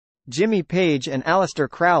Jimmy Page and Aleister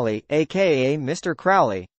Crowley, aka Mr.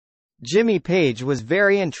 Crowley. Jimmy Page was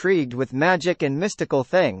very intrigued with magic and mystical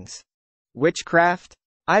things. Witchcraft?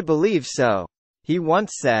 I believe so. He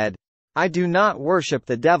once said, "I do not worship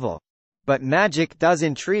the devil. But magic does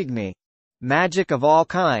intrigue me. Magic of all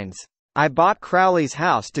kinds. I bought Crowley's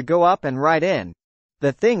house to go up and right in.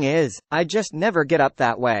 The thing is, I just never get up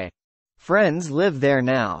that way. Friends live there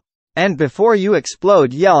now. And before you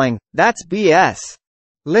explode yelling, that's BS.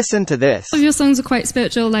 Listen to this." All of your songs are quite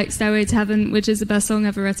spiritual, like Stairway to Heaven, which is the best song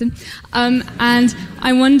ever written. And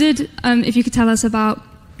I wondered if you could tell us about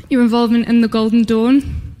your involvement in the Golden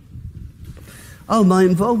Dawn. Oh, my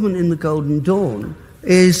involvement in the Golden Dawn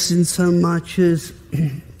is in so much as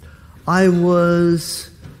I was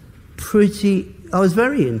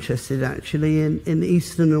very interested actually in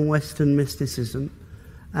Eastern and Western mysticism,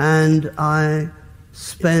 and I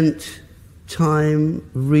spent time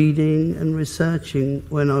reading and researching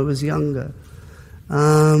when I was younger.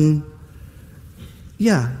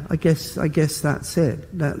 Yeah, I guess that's it.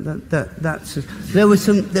 That's there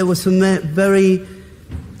were some very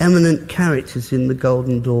eminent characters in the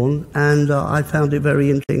Golden Dawn, and I found it very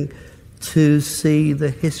interesting to see the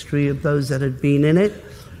history of those that had been in it,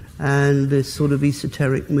 and this sort of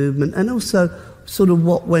esoteric movement, and also sort of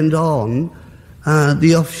what went on,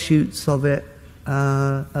 the offshoots of it,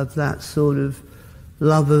 of that sort of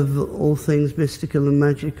love of all things mystical and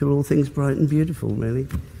magical, all things bright and beautiful, really.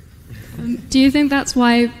 Do you think that's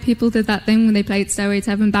why people did that thing when they played Stairway to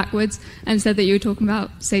Heaven backwards and said that you were talking about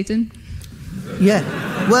Satan? Yeah,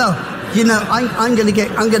 well, you know, I'm going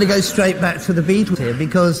to go straight back to the Beatles here,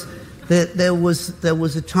 because there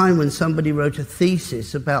was a time when somebody wrote a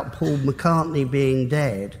thesis about Paul McCartney being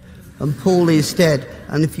dead, and Paul is dead.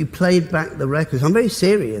 And if you played back the records, I'm very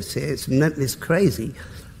serious here, it's crazy,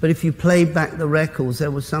 but if you played back the records,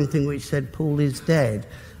 there was something which said Paul is dead.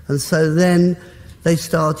 And so then they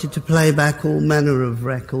started to play back all manner of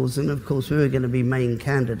records, and of course we were going to be main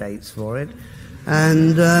candidates for it.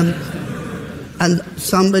 And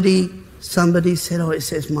somebody said, "Oh, it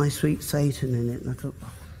says My Sweet Satan in it." And I thought,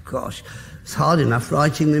 oh gosh, it's hard enough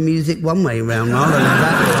writing the music one way round rather than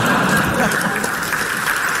that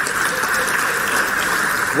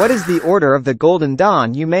way. What is the Order of the Golden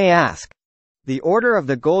Dawn, you may ask? The Order of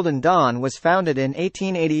the Golden Dawn was founded in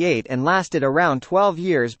 1888 and lasted around 12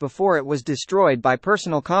 years before it was destroyed by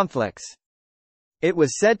personal conflicts. It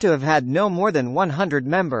was said to have had no more than 100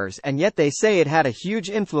 members, and yet they say it had a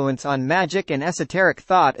huge influence on magic and esoteric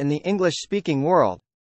thought in the English-speaking world.